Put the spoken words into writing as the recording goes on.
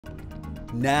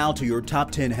Now to your top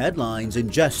 10 headlines in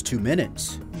just 2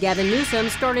 minutes. Gavin Newsom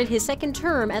started his second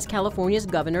term as California's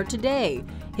governor today.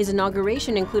 His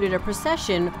inauguration included a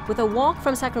procession with a walk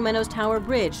from Sacramento's Tower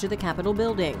Bridge to the Capitol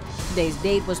building. Today's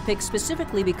date was picked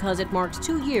specifically because it marks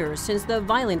 2 years since the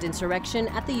violent insurrection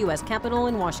at the U.S. Capitol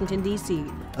in Washington, D.C.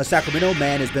 A Sacramento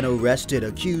man has been arrested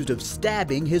accused of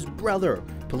stabbing his brother.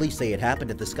 Police say it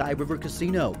happened at the Sky River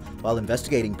Casino. While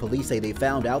investigating, police say they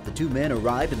found out the two men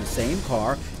arrived in the same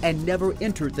car and never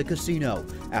entered the casino.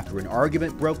 After an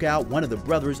argument broke out, one of the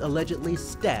brothers allegedly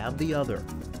stabbed the other.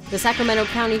 The Sacramento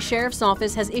County Sheriff's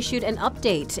Office has issued an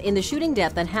update in the shooting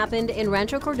death that happened in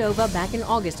Rancho Cordova back in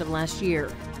August of last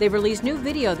year. They've released new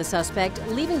video of the suspect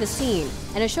leaving the scene,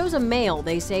 and it shows a male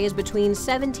they say is between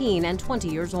 17 and 20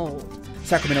 years old.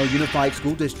 Sacramento Unified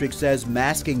School District says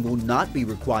masking will not be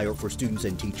required for students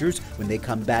and teachers when they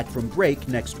come back from break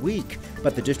next week.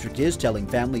 But the district is telling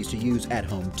families to use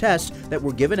at-home tests that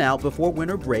were given out before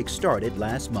winter break started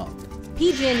last month.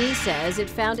 PG&E says it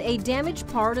found a damaged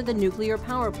part of the nuclear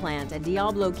power plant at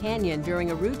Diablo Canyon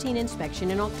during a routine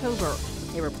inspection in October.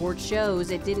 A report shows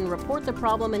it didn't report the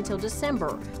problem until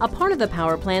December. A part of the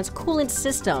power plant's coolant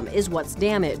system is what's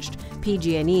damaged.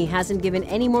 PG&E hasn't given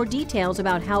any more details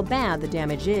about how bad the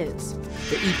damage is.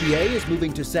 The EPA is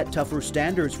moving to set tougher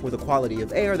standards for the quality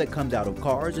of air that comes out of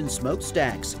cars and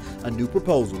smokestacks. A new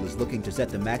proposal is looking to set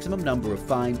the maximum number of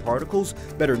fine particles,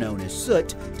 better known as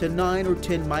soot, to 9 or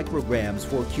 10 micrograms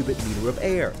for a cubic meter of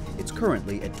air. It's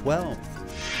currently at 12.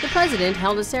 The president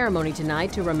held a ceremony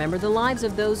tonight to remember the lives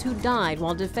of those who died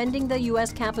while defending the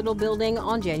U.S. Capitol building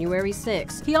on January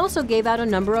 6. He also gave out a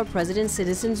number of President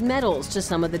Citizens Medals to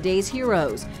some of the day's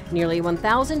heroes. Nearly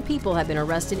 1,000 people have been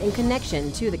arrested in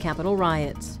connection to the Capitol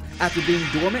riots. After being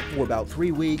dormant for about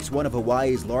 3 weeks, one of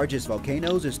Hawaii's largest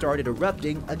volcanoes has started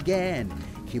erupting again.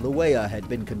 Kilauea had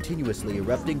been continuously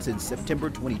erupting since September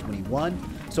 2021.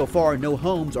 So far, no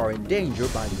homes are in danger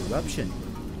by the eruption.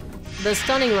 The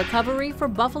stunning recovery for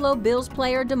Buffalo Bills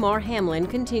player Damar Hamlin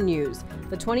continues.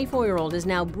 The 24-year-old is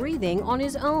now breathing on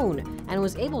his own and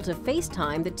was able to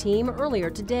FaceTime the team earlier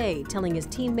today, telling his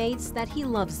teammates that he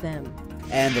loves them.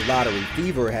 And the lottery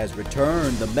fever has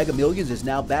returned. The Mega Millions is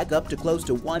now back up to close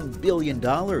to $1 billion.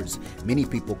 Many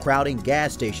people crowding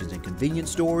gas stations and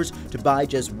convenience stores to buy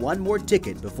just one more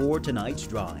ticket before tonight's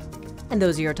drawing. And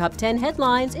those are your top 10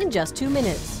 headlines in just 2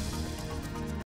 minutes.